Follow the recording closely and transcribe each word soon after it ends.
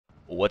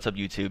What's up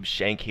YouTube,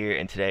 Shank here,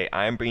 and today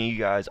I am bringing you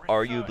guys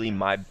arguably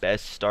my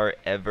best start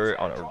ever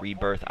on a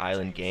Rebirth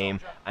Island game.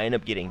 I end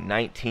up getting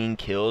 19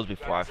 kills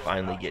before I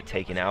finally get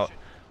taken out.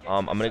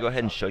 I'm going to go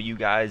ahead and show you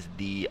guys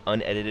the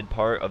unedited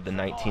part of the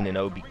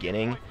 19-0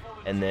 beginning,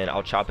 and then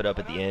I'll chop it up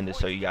at the end to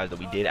show you guys that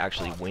we did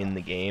actually win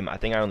the game. I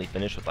think I only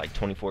finished with like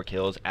 24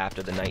 kills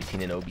after the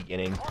 19-0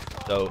 beginning.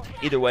 So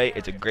either way,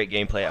 it's a great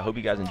gameplay. I hope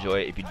you guys enjoy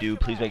it. If you do,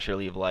 please make sure to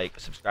leave a like,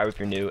 subscribe if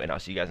you're new, and I'll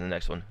see you guys in the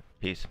next one.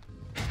 Peace.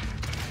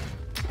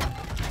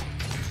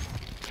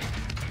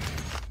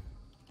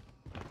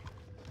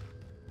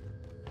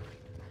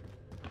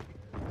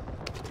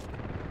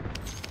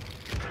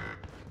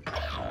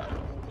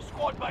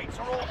 Squad mates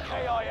are all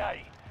KIA.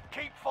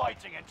 Keep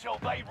fighting until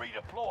they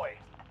redeploy.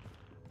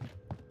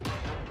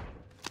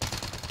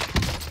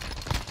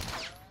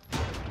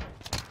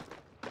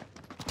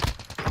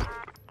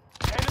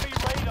 Enemy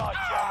radar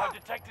jammer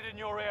detected in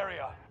your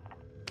area.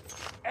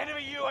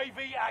 Enemy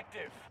UAV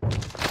active.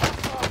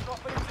 Hostiles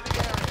dropping into the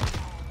area.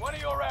 One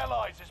of your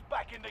allies is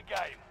back in the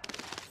game.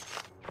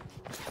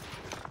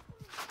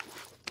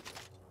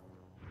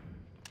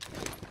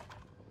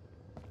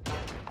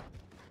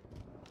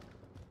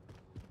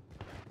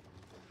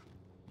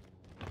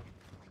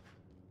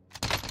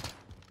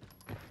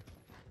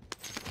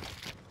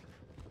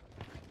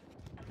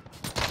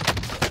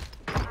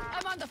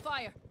 I'm under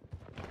fire.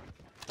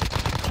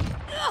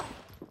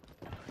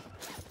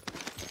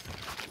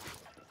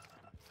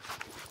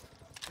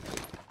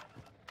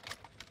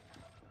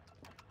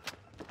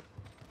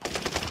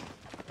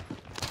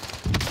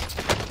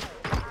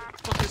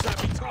 Fuck is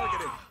that be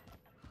targeted?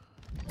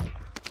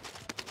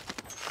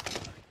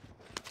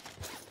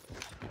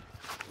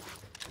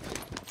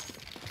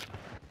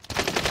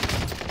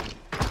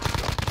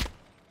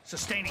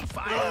 Sustaining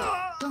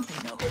fire. Don't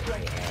they know who I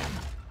am?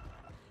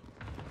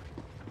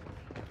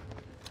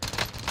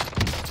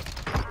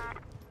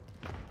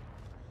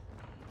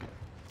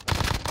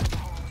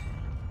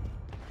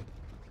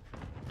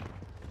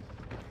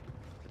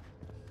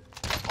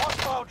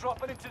 Hostile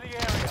dropping into the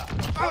area.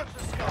 Watch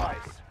the skies.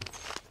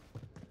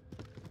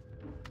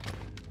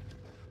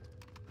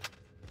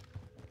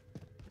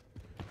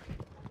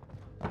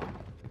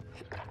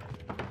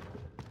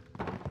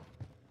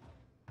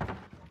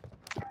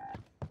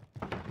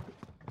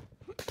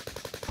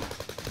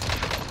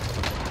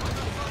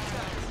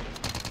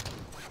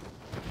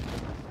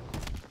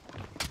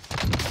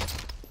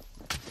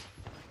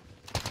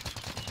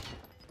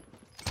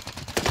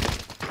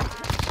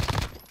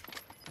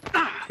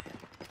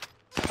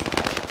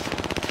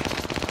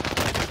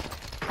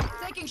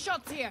 Taking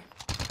shots here.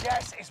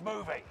 Gas is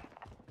moving.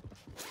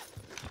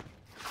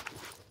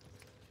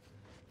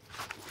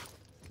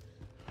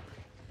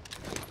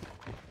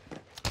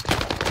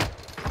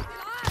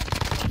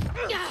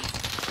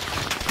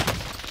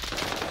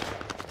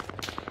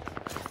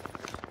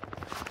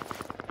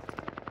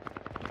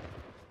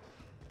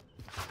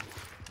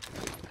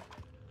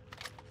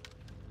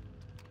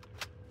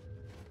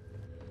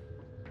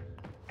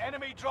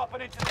 Enemy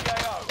dropping into the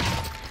AO.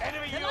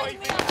 Enemy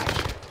UAV.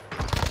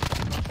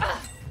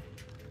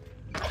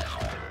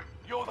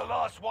 You're the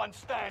last one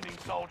standing,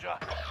 soldier.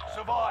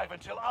 Survive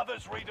until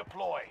others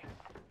redeploy.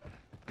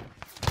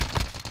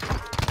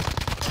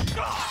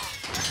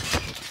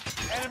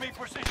 Enemy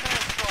precision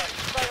airstrike.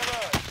 Stay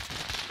alert.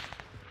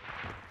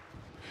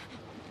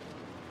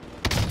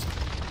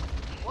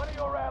 One of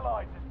your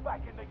allies is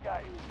back in the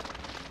game.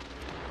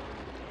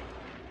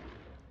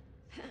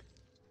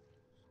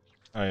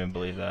 I don't even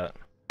believe that.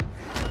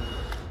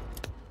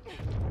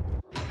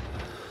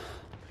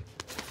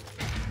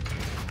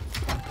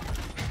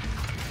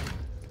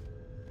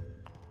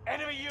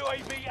 Enemy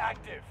UAV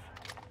active.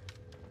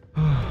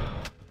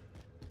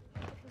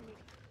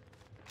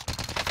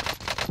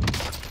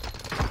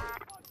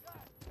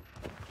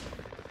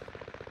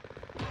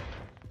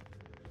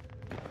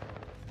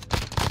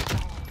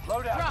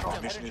 Loadout Drop drop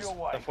them. headed your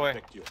way.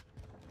 Protect you.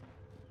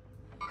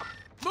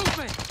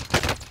 Movement.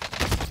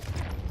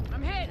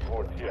 I'm hit.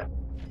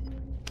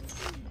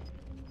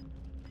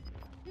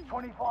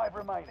 25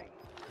 remaining.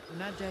 We're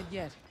not dead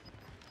yet.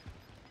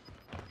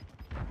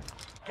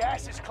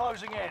 Gas is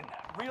closing in.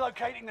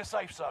 Relocating the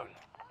safe zone.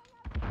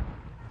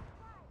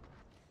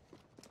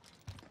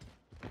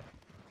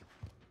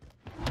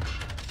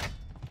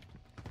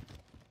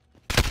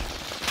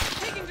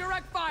 Taking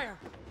direct fire.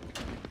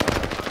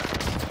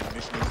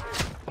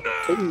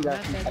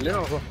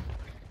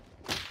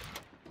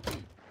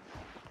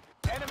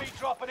 Enemy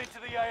dropping into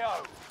the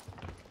AO.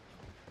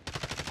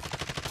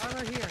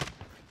 Armor here.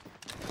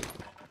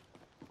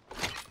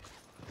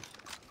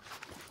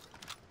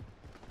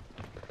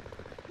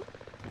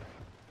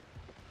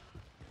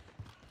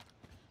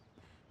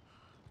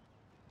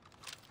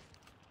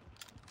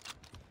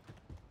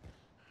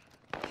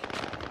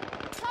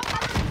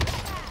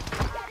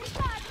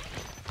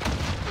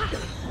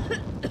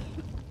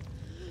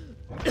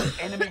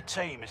 Enemy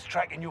team is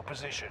tracking your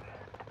position.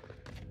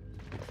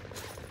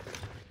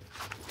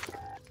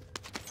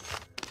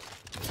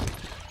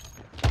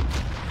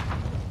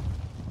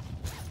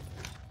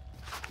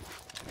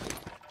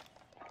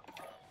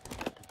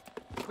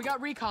 We got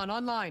recon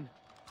online.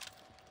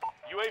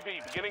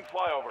 UAV beginning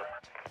flyover.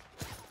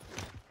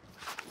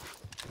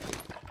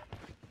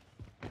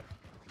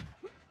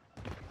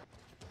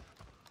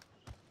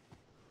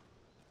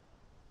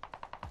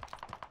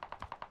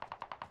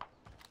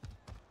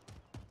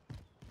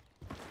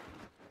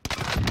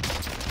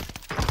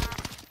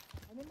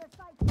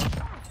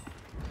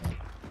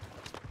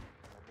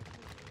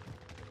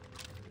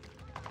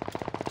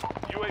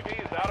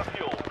 UAV is out of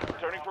fuel.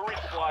 Returning for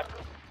resupply.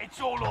 It's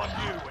all on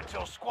you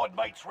until squad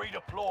mates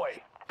redeploy.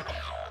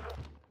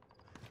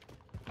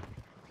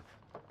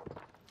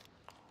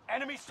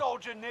 Enemy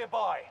soldier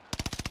nearby.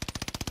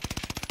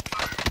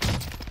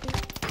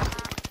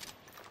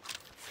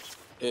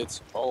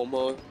 It's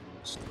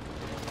almost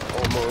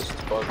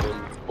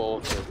fucking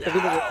bullshit.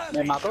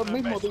 Me mató el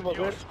mismo tipo,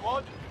 Your que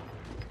squad.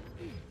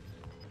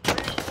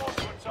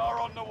 Reinforcements are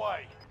on the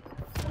way.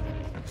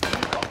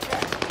 You've got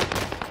gas.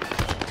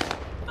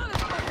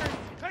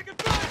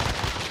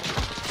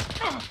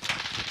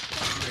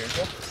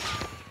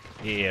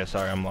 Yeah,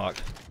 sorry, I'm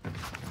locked.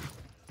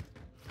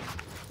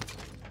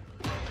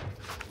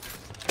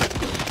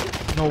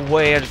 No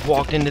way, I just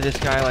walked into this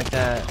guy like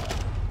that.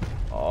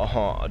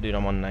 Oh, dude,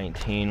 I'm on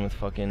 19 with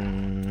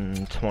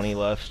fucking 20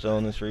 left still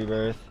in this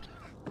rebirth.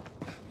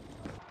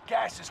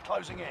 Gas is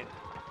closing in.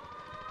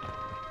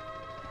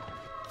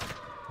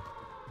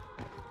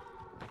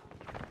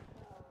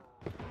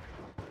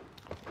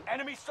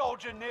 Enemy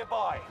soldier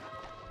nearby.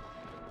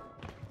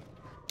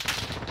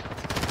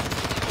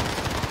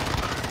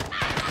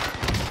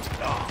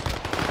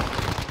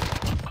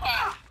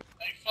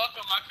 Hey, fuck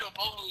him, I killed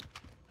both of them.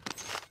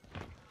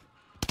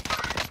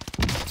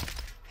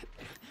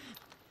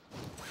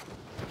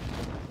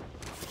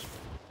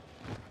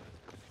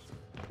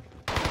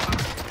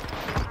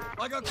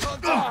 I got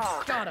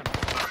contact. Got him.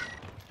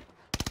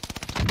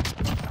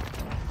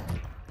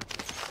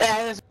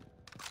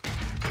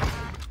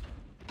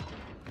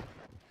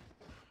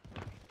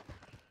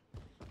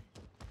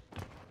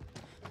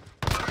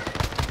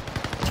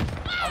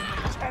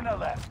 Only 10 are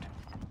left.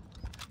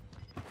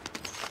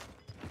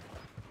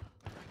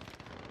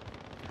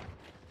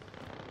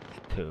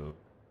 Two.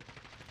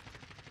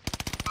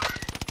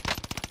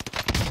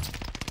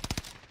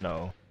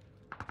 No.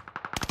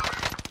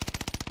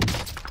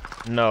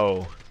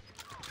 No.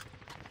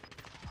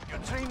 Your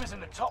team is in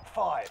the top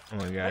 5. Oh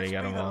my god, Let's he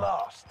got be him the all.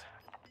 last.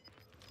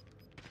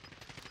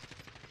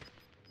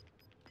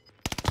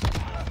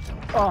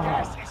 Oh,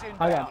 Gas is I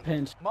inbound. got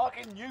pinched.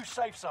 Marking new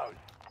safe zone.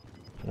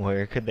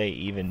 Where could they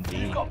even be?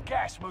 You've got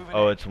gas moving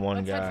Oh, in. it's one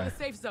Let's head guy. for the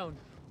safe zone.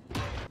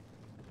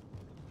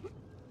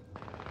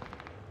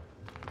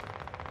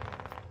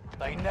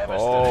 They never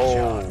Oh.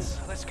 stood a chance.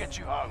 Let's get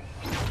you home.